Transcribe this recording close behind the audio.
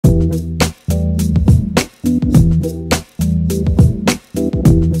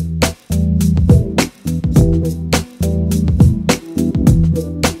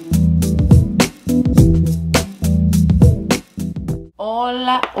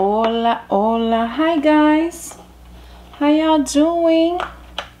hola, hola. Hi guys, how y'all doing?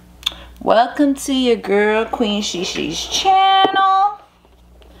 Welcome to your girl Queen Shishi's channel.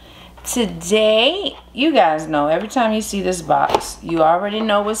 Today, you guys know every time you see this box, you already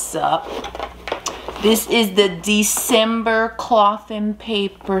know what's up. This is the December cloth and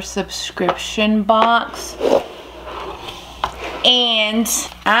paper subscription box. And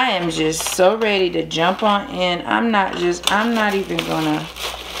I am just so ready to jump on in. I'm not even gonna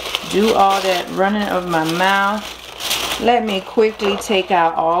do all that running of my mouth. Let me quickly take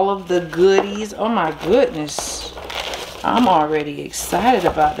out all of the goodies. Oh my goodness. I'm already excited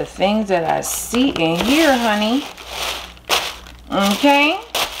about the things that I see in here, honey. Okay.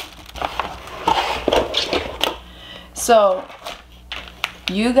 So,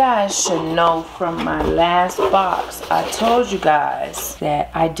 you guys should know from my last box, I told you guys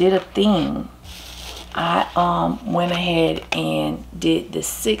that I did a thing. I went ahead and did the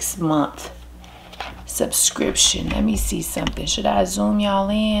 6-month subscription. Let me see something. Should I zoom y'all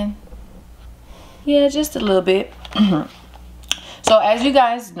in? Yeah, just a little bit. So as you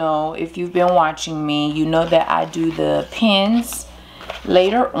guys know, if you've been watching me, you know that I do the pins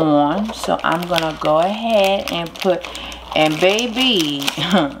later on. So I'm gonna go ahead and put, and baby,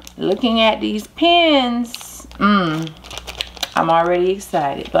 looking at these pins, I'm already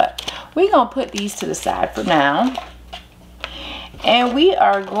excited. But we're gonna put these to the side for now, and we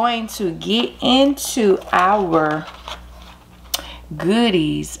are going to get into our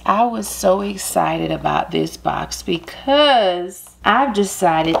goodies. I was so excited about this box because I've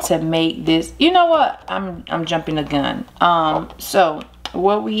decided to make this, you know what, I'm jumping the gun. So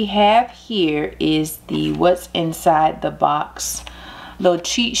what we have here is the what's inside the box little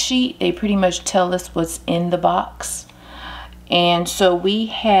cheat sheet. They pretty much tell us what's in the box. And so we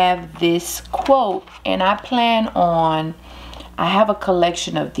have this quote, and I have a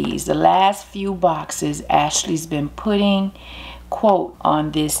collection of these. The last few boxes, Ashley's been putting quote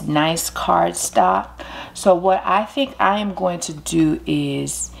on this nice cardstock. So what I think I am going to do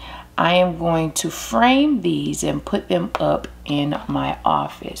is I am going to frame these and put them up in my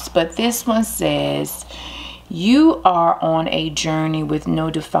office. But this one says, you are on a journey with no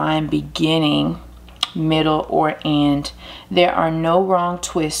defined beginning, middle, or end. There are no wrong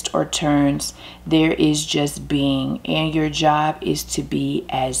twists or turns. There is just being, and your job is to be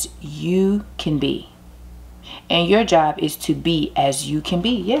as you can be. And your job is to be as you can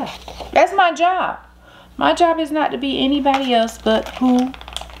be. Yeah, that's my job. My job is not to be anybody else but who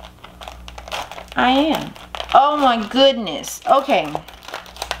I am. Oh my goodness. Okay.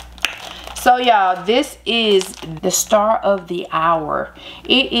 So y'all, this is the star of the hour.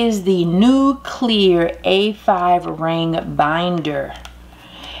 It is the new clear A5 ring binder.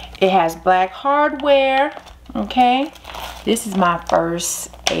 It has black hardware. Okay. This is my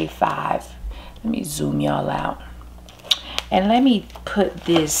first A5. Let me zoom y'all out. And let me put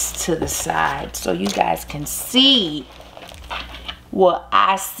this to the side so you guys can see what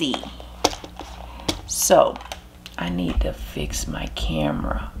I see. So, I need to fix my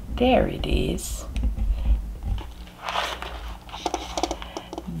camera. There it is.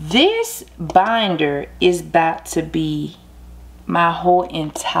 This binder is about to be my whole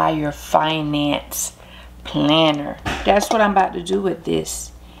entire finance planner. That's what I'm about to do with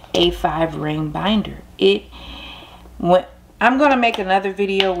this A5 ring binder. I'm gonna make another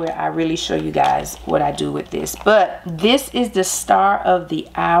video where I really show you guys what I do with this, but this is the star of the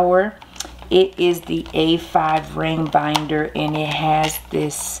hour. It is the A5 ring binder, and it has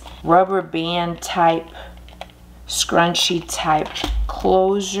this rubber band type, scrunchy type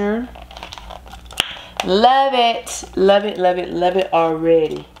closure. Love it, love it, love it, love it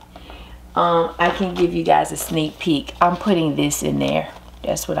already. I can give you guys a sneak peek. I'm putting this in there.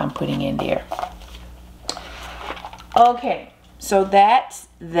 That's what I'm putting in there. Okay, so that's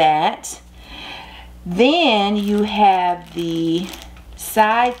that. Then you have the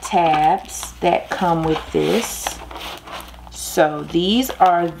side tabs that come with this. So these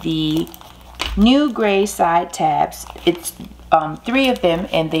are the new gray side tabs. It's 3 of them,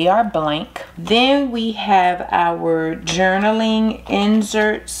 and they are blank. Then we have our journaling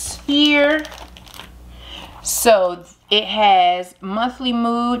inserts here. So it has monthly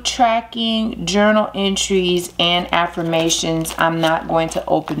mood tracking, journal entries, and affirmations. I'm not going to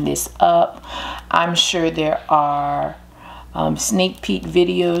open this up. I'm sure there are sneak peek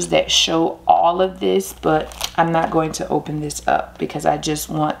videos that show all of this, but I'm not going to open this up because I just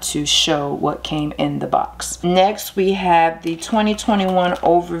want to show what came in the box. Next, we have the 2021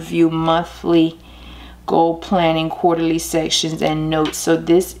 overview monthly goal planning quarterly sections and notes. So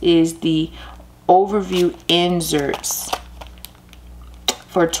this is the overview inserts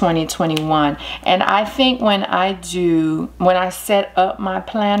for 2021. And I think when I set up my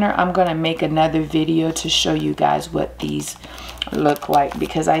planner, I'm gonna make another video to show you guys what these look like,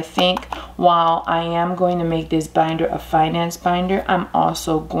 because I think while I am going to make this binder a finance binder, I'm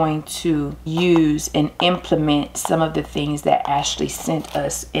also going to use and implement some of the things that Ashley sent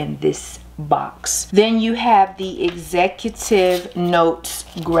us in this box. Then you have the executive notes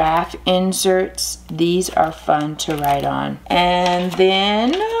graph inserts. These are fun to write on. And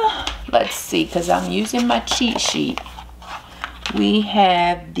then let's see, because I'm using my cheat sheet, we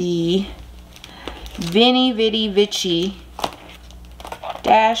have the Veni Vidi Vici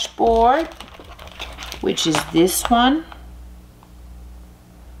dashboard, which is this one.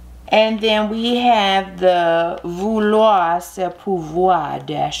 And then we have the vouloir c'est pouvoir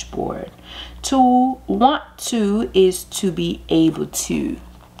dashboard. To want to is to be able to.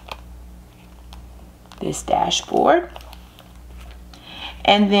 This dashboard.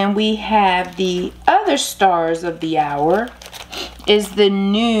 And then we have the other stars of the hour is the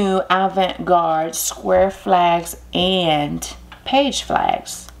new avant-garde square flags and page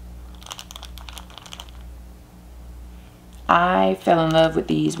flags. I fell in love with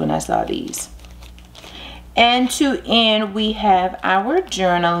these when I saw these. And to end, we have our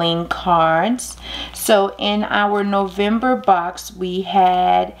journaling cards. So in our November box, we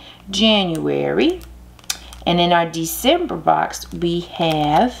had January. And in our December box, we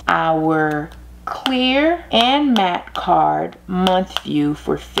have our clear and matte card month view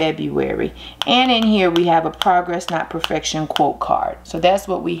for February. And in here, we have a progress, not perfection quote card. So that's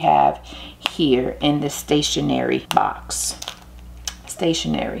what we have here in the stationery box.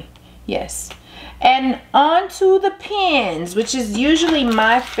 Stationery, yes. And on to the pens, which is usually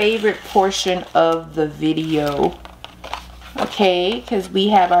my favorite portion of the video. Okay, because we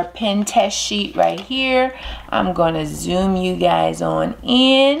have our pen test sheet right here. I'm going to zoom you guys on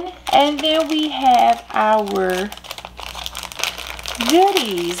in. And then we have our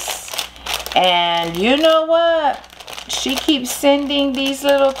goodies. And you know what? She keeps sending these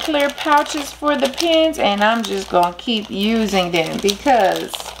little clear pouches for the pens, and I'm just going to keep using them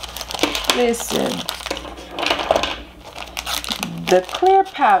because, listen, the clear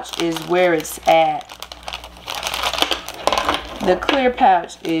pouch is where it's at. The clear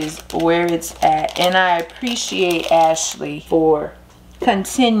pouch is where it's at, and I appreciate Ashley for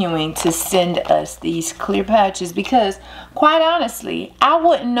continuing to send us these clear pouches, because quite honestly, I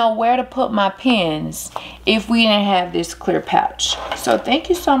wouldn't know where to put my pens if we didn't have this clear pouch. So thank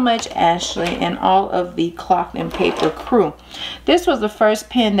you so much, Ashley, and all of the cloth and paper crew. This was the first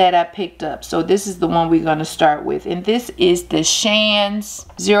pen that I picked up, so this is the one we're going to start with, and this is the Shan's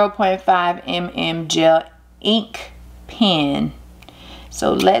 0.5 mm gel ink pen.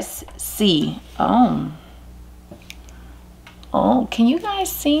 So let's see. Oh, can you guys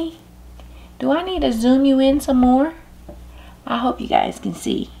see? Do I need to zoom you in some more? I hope you guys can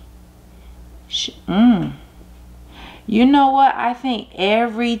see. You know what? I think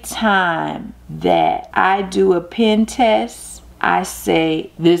every time that I do a pen test, I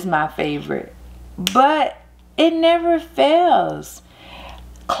say this is my favorite. But it never fails.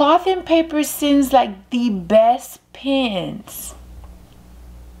 Cloth and Paper sends like the best pens.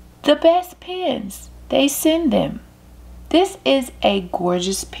 The best pens. They send them. This is a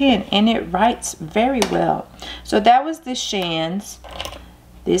gorgeous pen, and it writes very well. So that was the Shan's.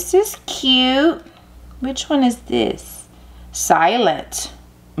 This is cute. Which one is this? Silent.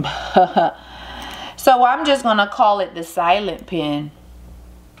 So I'm just gonna call it the silent pen,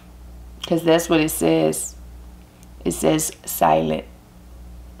 because that's what it says. It says silent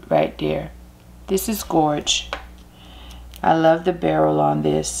right there. This is gorge. I love the barrel on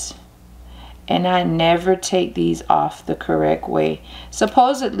this. And I never take these off the correct way.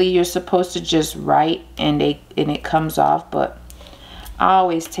 Supposedly you're supposed to just write and it comes off, but I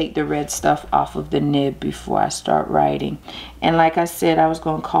always take the red stuff off of the nib before I start writing. And like I said, I was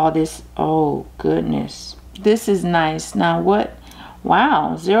going to call this, oh goodness, this is nice. Now what?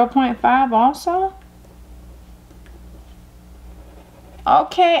 Wow, 0.5 also?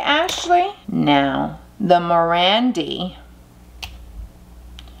 Okay, Ashley. Now the Morandi,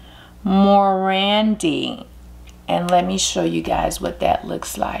 and let me show you guys what that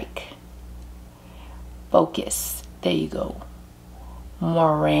looks like. Focus. There you go.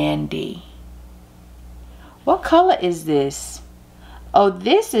 Morandi. What color is this? Oh,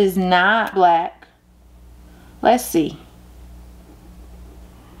 this is not black. Let's see.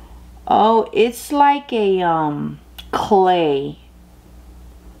 Oh, it's like a clay.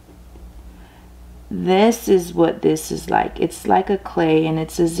 This is what this is like. It's like a clay, and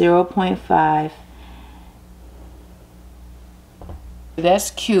it's a 0.5.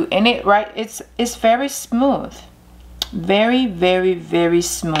 That's cute. And it's very smooth. Very, very, very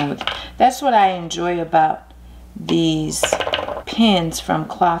smooth. That's what I enjoy about these pens from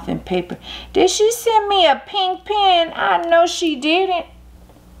Cloth and Paper. Did she send me a pink pen? I know she didn't.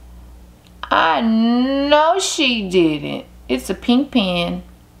 I know she didn't. It's a pink pen.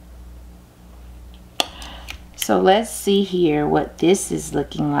 So let's see here what this is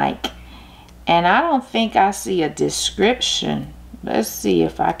looking like. And I don't think I see a description. Let's see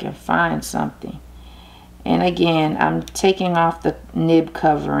if I can find something. And again, I'm taking off the nib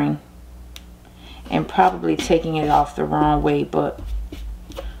covering and probably taking it off the wrong way, but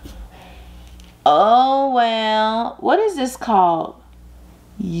oh well. What is this called?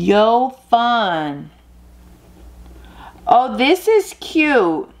 Yo Fun. Oh, this is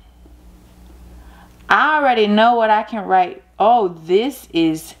cute. I already know what I can write. Oh, this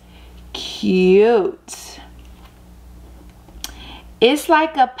is cute. It's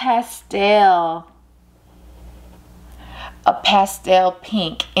like a pastel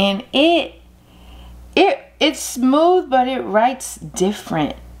pink, and it's smooth, but it writes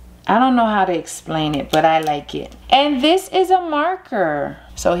different. I don't know how to explain it, but I like it. And this is a marker.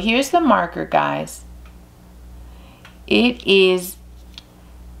 So here's the marker, guys. It is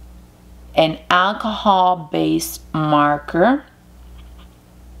an alcohol-based marker.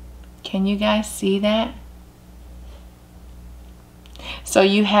 Can you guys see that? So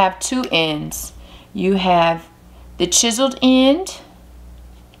you have two ends. You have the chiseled end,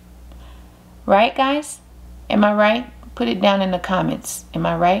 right, guys? Am I right? Put it down in the comments. Am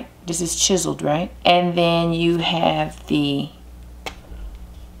I right? This is chiseled, right? And then you have the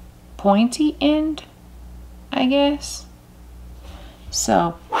pointy end, I guess.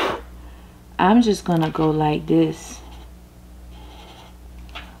 So I'm just gonna go like this.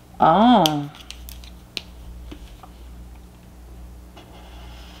 Oh,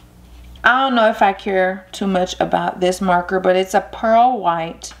 I don't know if I care too much about this marker, but it's a pearl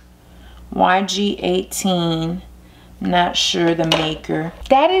white YG18. Not sure the maker.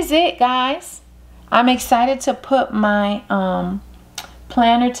 That is it, guys. I'm excited to put my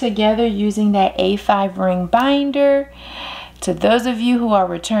planner together using that A5 ring binder. To those of you who are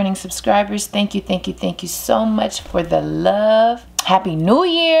returning subscribers, thank you so much for the love. Happy New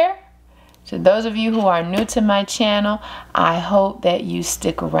Year. To those of you who are new to my channel, I hope that you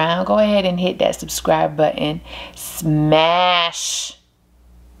stick around. Go ahead and hit that subscribe button. Smash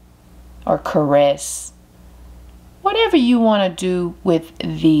or caress, whatever you want to do with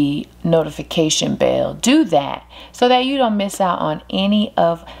the notification bell, do that so that you don't miss out on any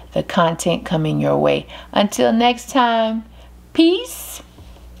of the content coming your way. Until next time, peace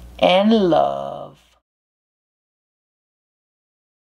and love.